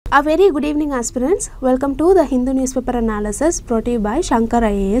A very good evening aspirants. Welcome to the Hindu newspaper analysis brought to you by Shankar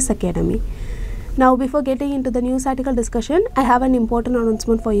IAS Academy. Now before getting into the news article discussion, I have an important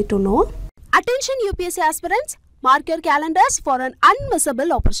announcement for you to know. Attention UPSC aspirants, mark your calendars for an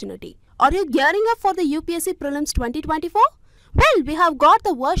unmissable opportunity. Are you gearing up for the UPSC Prelims 2024? Well, we have got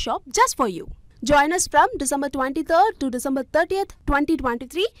the workshop just for you. Join us from December 23rd to December 30th,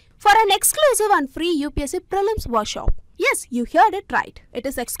 2023 for an exclusive and free UPSC Prelims workshop. Yes, you heard it right. It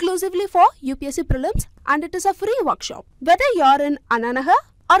is exclusively for UPSC Prelims and it is a free workshop. Whether you are in Ananaha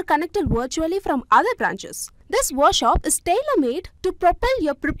or connected virtually from other branches, this workshop is tailor-made to propel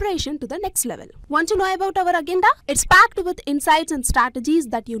your preparation to the next level. Want to know about our agenda? It's packed with insights and strategies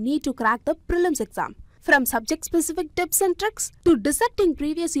that you need to crack the prelims exam. From subject-specific tips and tricks to dissecting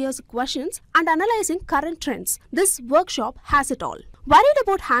previous year's questions and analyzing current trends, this workshop has it all. Worried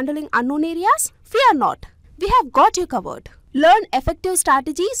about handling unknown areas? Fear not. We have got you covered. Learn effective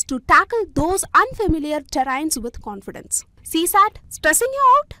strategies to tackle those unfamiliar terrains with confidence. CSAT, stressing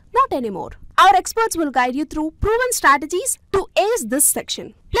you out? Not anymore. Our experts will guide you through proven strategies to ace this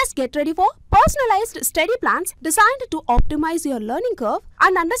section. Plus, get ready for personalized study plans designed to optimize your learning curve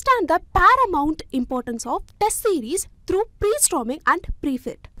and understand the paramount importance of test series through pre-storming and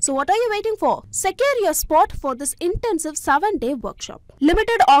pre-fit. So what are you waiting for? Secure your spot for this intensive 7-day workshop.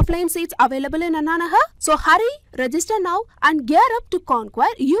 Limited offline seats available in Ananaha. So hurry, register now and gear up to conquer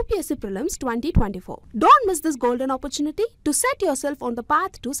UPSC Prelims 2024. Don't miss this golden opportunity to set yourself on the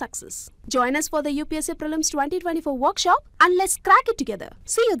path to success. Join us for the UPSC Prelims 2024 workshop and let's crack it together.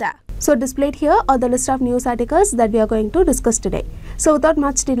 See you there. So displayed here are the list of news articles that we are going to discuss today. So without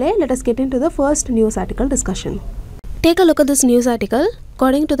much delay, let us get into the first news article discussion. Take a look at this news article.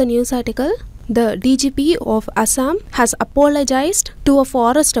 According to the news article, the DGP of Assam has apologized to a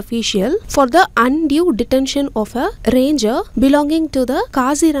forest official for the undue detention of a ranger belonging to the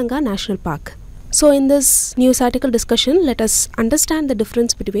Kaziranga National Park. So in this news article discussion, let us understand the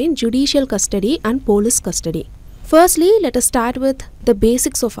difference between judicial custody and police custody. Firstly, let us start with the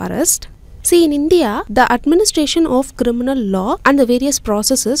basics of arrest. See, in India, the administration of criminal law and the various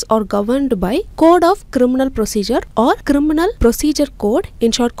processes are governed by Code of Criminal Procedure or Criminal Procedure Code,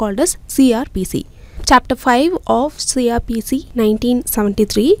 in short called as CRPC. Chapter 5 of CRPC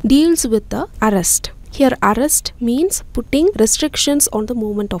 1973 deals with the arrest. Here, arrest means putting restrictions on the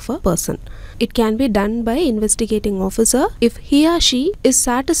movement of a person. It can be done by investigating officer if he or she is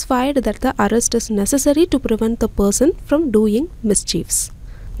satisfied that the arrest is necessary to prevent the person from doing mischiefs.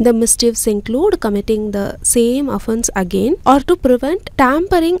 The mischiefs include committing the same offence again or to prevent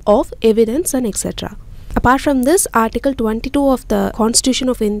tampering of evidence and etc. Apart from this, Article 22 of the Constitution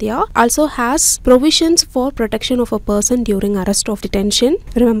of India also has provisions for protection of a person during arrest or detention.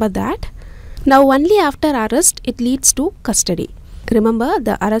 Remember that. Now only after arrest it leads to custody. Remember,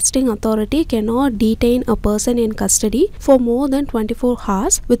 the arresting authority cannot detain a person in custody for more than 24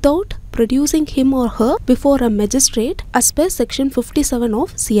 hours without producing him or her before a magistrate as per section 57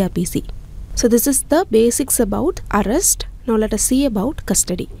 of CRPC. So this is the basics about arrest. Now let us see about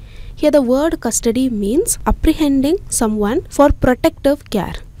custody. Here the word custody means apprehending someone for protective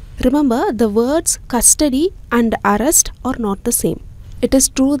care. Remember, the words custody and arrest are not the same. It is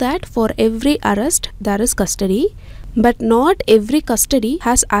true that for every arrest there is custody, but not every custody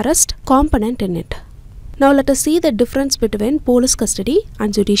has arrest component in it. Now let us see the difference between police custody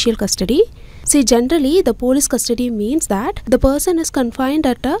and judicial custody. See, generally the police custody means that the person is confined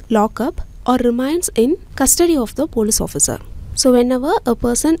at a lockup or remains in custody of the police officer. So whenever a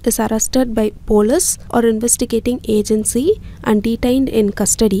person is arrested by police or investigating agency and detained in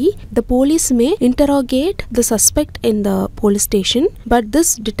custody, the police may interrogate the suspect in the police station, but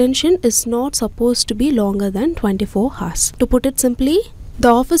this detention is not supposed to be longer than 24 hours. To put it simply, the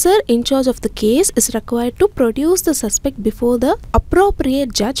officer in charge of the case is required to produce the suspect before the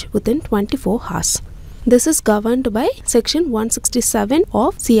appropriate judge within 24 hours. This is governed by section 167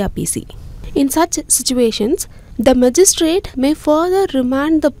 of CRPC. In such situations, the magistrate may further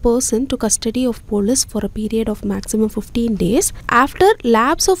remand the person to custody of police for a period of maximum 15 days. After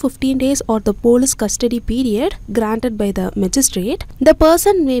lapse of 15 days or the police custody period granted by the magistrate, the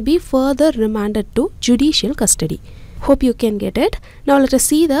person may be further remanded to judicial custody. Hope you can get it. Now let us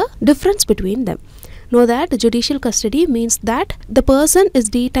see the difference between them. Know that judicial custody means that the person is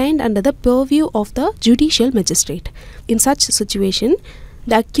detained under the purview of the judicial magistrate. In such situation,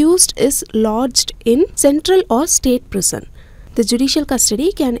 the accused is lodged in central or state prison. The judicial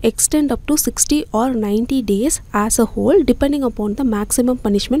custody can extend up to 60 or 90 days as a whole depending upon the maximum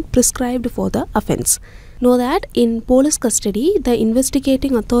punishment prescribed for the offence. Know that in police custody, the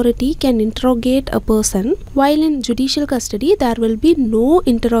investigating authority can interrogate a person, while in judicial custody, there will be no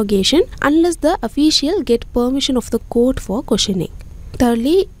interrogation unless the official get permission of the court for questioning.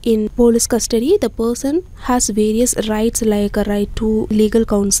 Thirdly, in police custody, the person has various rights like a right to legal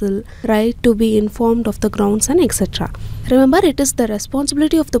counsel, right to be informed of the grounds and etc. Remember, it is the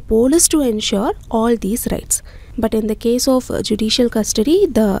responsibility of the police to ensure all these rights. But in the case of judicial custody,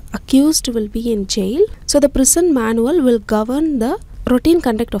 the accused will be in jail, so the prison manual will govern the routine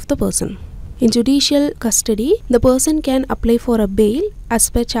conduct of the person. In judicial custody, the person can apply for a bail as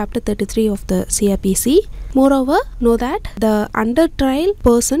per Chapter 33 of the CRPC. Moreover, know that the under trial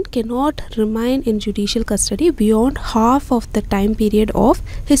person cannot remain in judicial custody beyond half of the time period of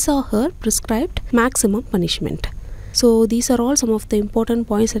his or her prescribed maximum punishment. So these are all some of the important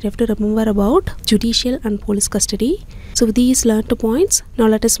points that you have to remember about judicial and police custody. So with these learned points, now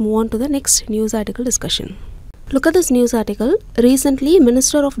let us move on to the next news article discussion. Look at this news article. Recently,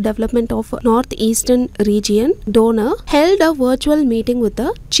 Minister of Development of Northeastern Region, Donor, held a virtual meeting with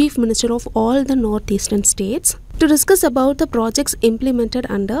the Chief Minister of all the Northeastern states to discuss about the projects implemented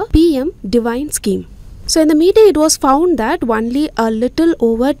under PM DevINE scheme. So in the meeting, it was found that only a little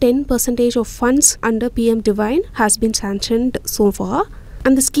over 10% of funds under PM DevINE has been sanctioned so far,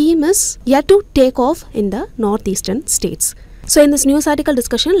 and the scheme is yet to take off in the Northeastern states. So in this news article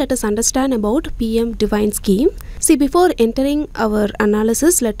discussion, let us understand about PM DevINE scheme. See, before entering our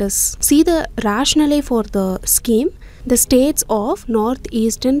analysis, let us see the rationale for the scheme. The states of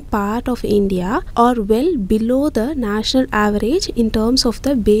northeastern part of India are well below the national average in terms of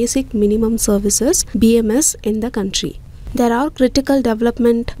the basic minimum services (BMS) in the country. There are critical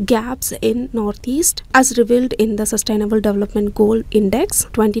development gaps in Northeast as revealed in the Sustainable Development Goal Index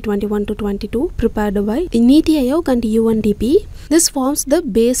 2021-22 prepared by Niti Aayog and UNDP. This forms the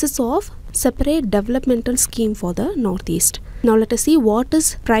basis of separate developmental scheme for the Northeast. Now let us see what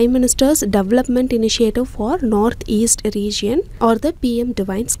is Prime Minister's Development Initiative for Northeast Region or the PM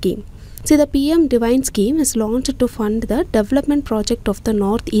DevINE scheme. See, the PM DevINE scheme is launched to fund the development project of the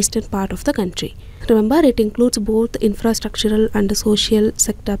northeastern part of the country. Remember, it includes both infrastructural and social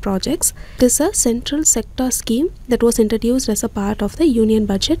sector projects. It is a central sector scheme that was introduced as a part of the Union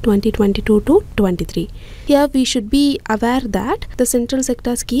Budget 2022-23. Here we should be aware that the central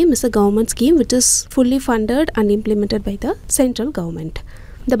sector scheme is a government scheme which is fully funded and implemented by the central government.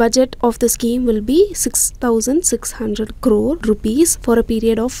 The budget of the scheme will be 6,600 crore rupees for a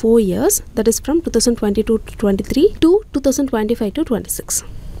period of 4 years, that is from 2022-23 to 2025-26.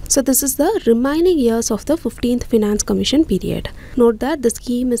 So this is the remaining years of the 15th Finance Commission period. Note that the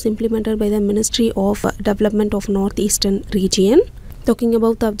scheme is implemented by the Ministry of Development of Northeastern Region. Talking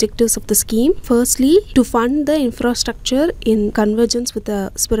about the objectives of the scheme, firstly, to fund the infrastructure in convergence with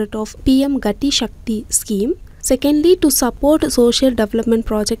the spirit of PM Gati Shakti scheme. Secondly, to support social development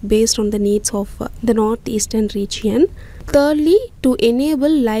project based on the needs of the northeastern region. Thirdly, to enable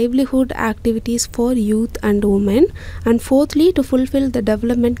livelihood activities for youth and women. And fourthly, to fulfill the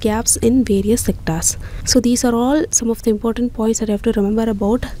development gaps in various sectors. So these are all some of the important points that you have to remember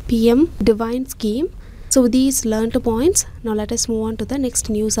about PM DevINE scheme. So with these learned points, now let us move on to the next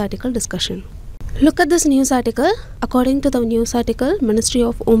news article discussion. Look at this news article. According to the news article, Ministry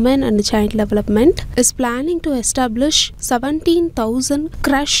of Women and Child Development is planning to establish 17,000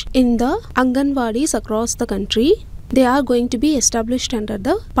 creche in the Anganwadis across the country. They are going to be established under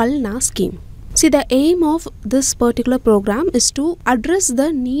the Palna scheme. See, the aim of this particular program is to address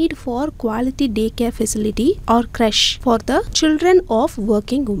the need for quality daycare facility or creche for the children of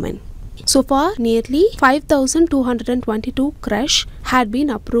working women. So far, nearly 5,222 creche had been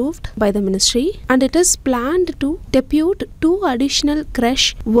approved by the ministry, and it is planned to depute 2 additional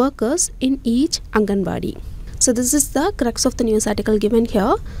creche workers in each Anganwadi. So this is the crux of the news article given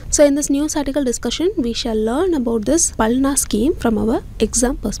here. So in this news article discussion, we shall learn about this Palna scheme from our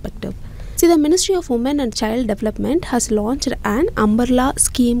exam perspective. See, the Ministry of Women and Child Development has launched an umbrella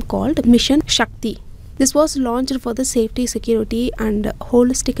scheme called Mission Shakti. This was launched for the safety, security and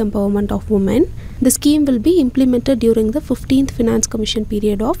holistic empowerment of women. The scheme will be implemented during the 15th Finance Commission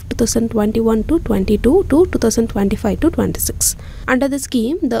period of 2021-22 to 2025-26. Under the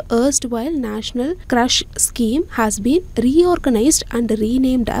scheme, the erstwhile National Creche Scheme has been reorganized and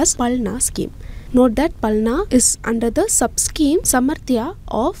renamed as Palna scheme. Note that Palna is under the sub-scheme Samarthya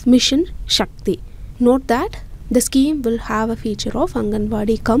of Mission Shakti. Note that the scheme will have a feature of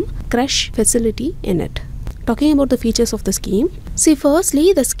Anganwadi cum creche facility in it. Talking about the features of the scheme, see,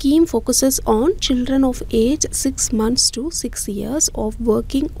 firstly, the scheme focuses on children of age 6 months to 6 years of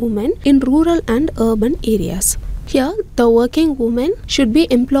working women in rural and urban areas. Here, the working woman should be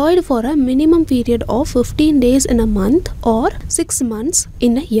employed for a minimum period of 15 days in a month or 6 months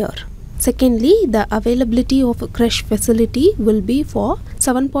in a year. Secondly, the availability of a creche facility will be for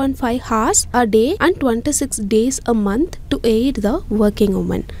 7.5 hours a day and 26 days a month to aid the working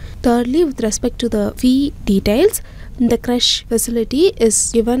woman. Thirdly, with respect to the fee details, the creche facility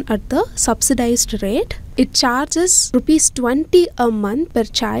is given at the subsidized rate. It charges rupees 20 a month per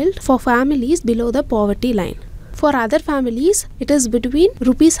child for families below the poverty line. For other families, it is between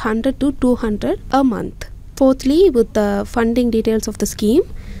rupees 100 to 200 a month. Fourthly, with the funding details of the scheme,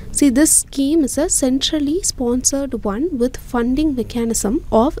 see, this scheme is a centrally sponsored one with funding mechanism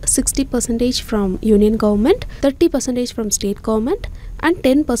of 60% from union government, 30% from state government and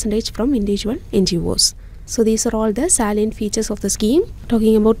 10% from individual NGOs. So these are all the salient features of the scheme.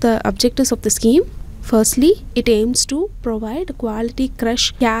 Talking about the objectives of the scheme. Firstly, it aims to provide quality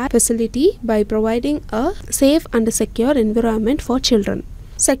creche care facility by providing a safe and secure environment for children.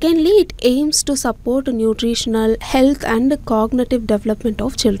 Secondly, it aims to support nutritional, health and cognitive development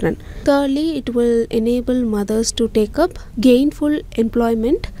of children. Thirdly, it will enable mothers to take up gainful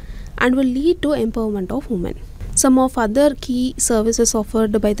employment and will lead to empowerment of women. Some of other key services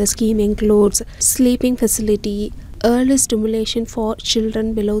offered by the scheme includes sleeping facility, early stimulation for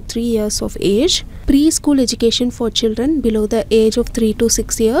children below 3 years of age, preschool education for children below the age of 3 to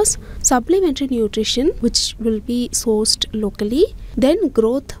 6 years, supplementary nutrition which will be sourced locally, then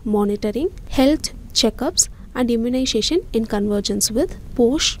growth monitoring, health checkups and immunization in convergence with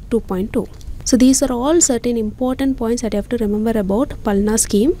POSH 2.2. So these are all certain important points that you have to remember about Palna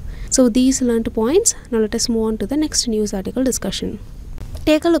scheme. So these learned points. Now let us move on to the next news article discussion.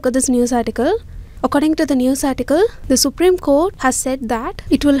 Take a look at this news article. According to the news article, the Supreme Court has said that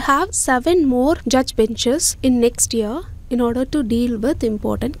it will have 7 more judge benches in next year in order to deal with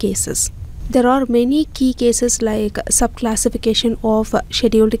important cases. There are many key cases like subclassification of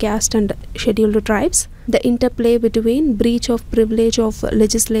scheduled caste and scheduled tribes, the interplay between breach of privilege of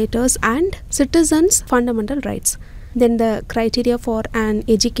legislators and citizens' fundamental rights, then the criteria for an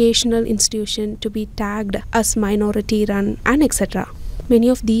educational institution to be tagged as minority run and etc. Many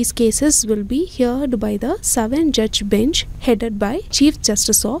of these cases will be heard by the 7-judge bench headed by Chief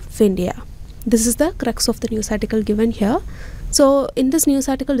Justice of India. This is the crux of the news article given here. So in this news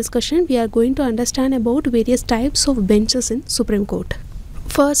article discussion, we are going to understand about various types of benches in Supreme Court.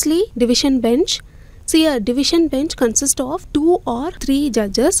 Firstly, division bench. See, a division bench consists of 2 or 3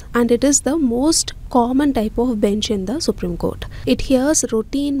 judges and it is the most common type of bench in the Supreme Court. It hears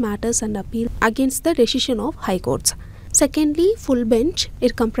routine matters and appeal against the decision of high courts. Secondly, full bench.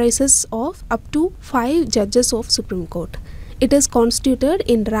 It comprises of up to 5 judges of Supreme Court. It is constituted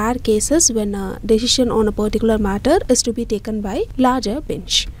in rare cases when a decision on a particular matter is to be taken by larger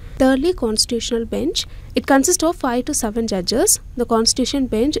bench. Thirdly, constitutional bench. It consists of 5 to 7 judges. The constitution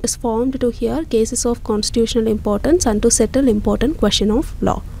bench is formed to hear cases of constitutional importance and to settle important question of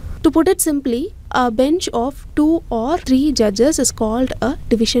law. To put it simply, a bench of 2 or 3 judges is called a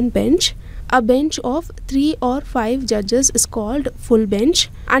division bench. A bench of 3 or 5 judges is called full bench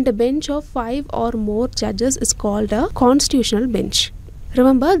and a bench of 5 or more judges is called a constitutional bench.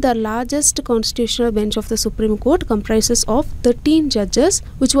 Remember, the largest constitutional bench of the Supreme Court comprises of 13 judges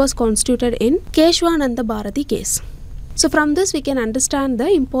which was constituted in Keshwananda Bharati case. So from this we can understand the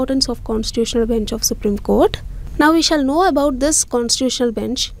importance of constitutional bench of Supreme Court. Now we shall know about this constitutional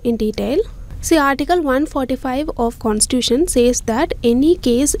bench in detail. See, Article 145 of Constitution says that any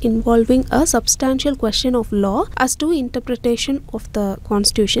case involving a substantial question of law as to interpretation of the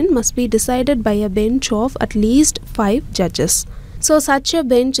Constitution must be decided by a bench of at least 5 judges. So such a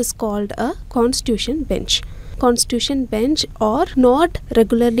bench is called a constitution bench. Constitution bench are not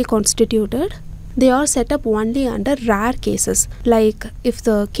regularly constituted. They are set up only under rare cases, like if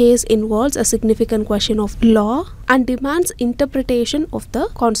the case involves a significant question of law and demands interpretation of the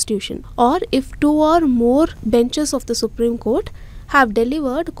Constitution, or if 2 or more benches of the Supreme Court have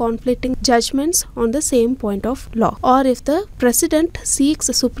delivered conflicting judgments on the same point of law, or if the President seeks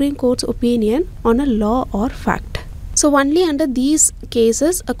the Supreme Court's opinion on a law or fact. So only under these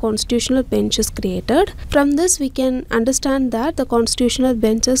cases a constitutional bench is created. From this we can understand that the constitutional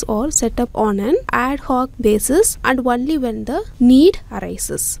benches are set up on an ad hoc basis and only when the need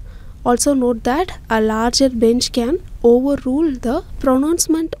arises. Also note that a larger bench can overrule the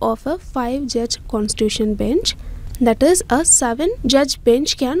pronouncement of a 5-judge constitution bench. That is, a 7-judge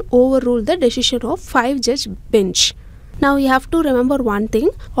bench can overrule the decision of 5-judge bench. Now you have to remember one thing,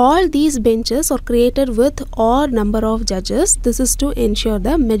 all these benches are created with odd number of judges. This is to ensure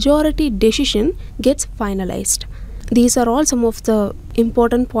the majority decision gets finalized. These are all some of the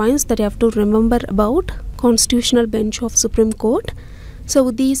important points that you have to remember about Constitutional Bench of Supreme Court. So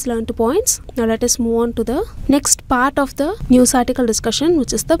with these learned points, now let us move on to the next part of the news article discussion,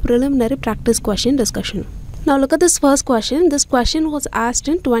 which is the preliminary practice question discussion. Now look at this first question. This question was asked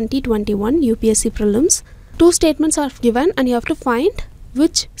in 2021 UPSC Prelims. Two statements are given and you have to find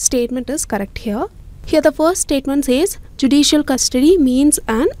which statement is correct here. Here the first statement says judicial custody means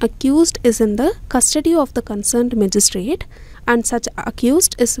an accused is in the custody of the concerned magistrate and such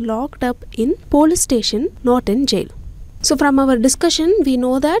accused is locked up in police station, not in jail. So from our discussion we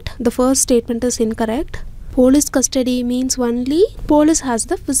know that the first statement is incorrect. Police custody means only police has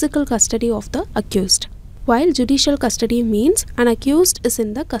the physical custody of the accused, while judicial custody means an accused is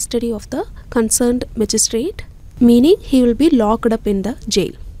in the custody of the concerned magistrate, meaning he will be locked up in the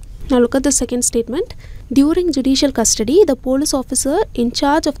jail. Now look at the second statement. During judicial custody, the police officer in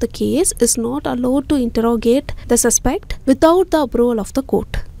charge of the case is not allowed to interrogate the suspect without the approval of the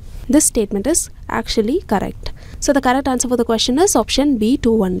court. This statement is actually correct. So the correct answer for the question is option B,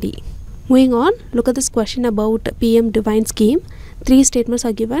 2 only. Moving on, look at this question about PM DevINE scheme. 3 statements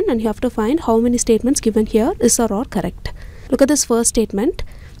are given and you have to find how many statements given here is or are correct. Look at this first statement.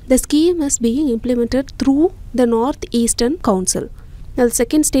 The scheme is being implemented through the Northeastern Council. Now the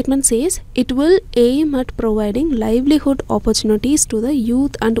second statement says it will aim at providing livelihood opportunities to the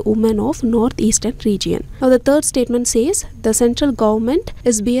youth and women of Northeastern region. Now the third statement says the central government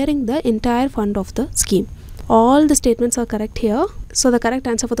is bearing the entire fund of the scheme. All the statements are correct here. So the correct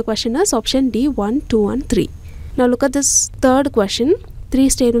answer for the question is option D, 1, 2 and 3. Now look at this third question. 3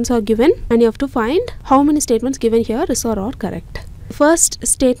 statements are given and you have to find how many statements given here is or are correct. First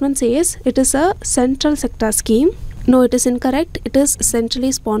statement says it is a central sector scheme. No, it is incorrect. It is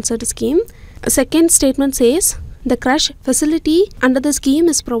centrally sponsored scheme. Second statement says the crash facility under the scheme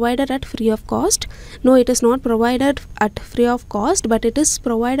is provided at free of cost. No, it is not provided at free of cost, but it is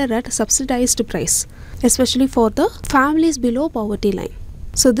provided at subsidized price, especially for the families below poverty line.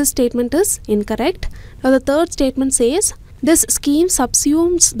 So this statement is incorrect. Now the third statement says this scheme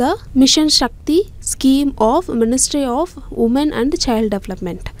subsumes the Mission Shakti scheme of Ministry of Women and Child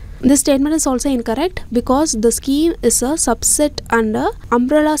Development. This statement is also incorrect because the scheme is a subset under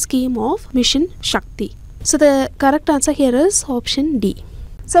umbrella scheme of Mission Shakti. So the correct answer here is option D.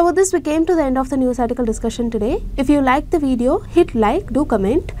 So with this we came to the end of the news article discussion today. If you like the video, hit like, do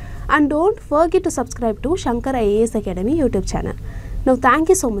comment and don't forget to subscribe to Shankar IAS Academy YouTube channel. Now thank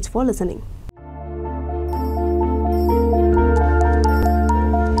you so much for listening.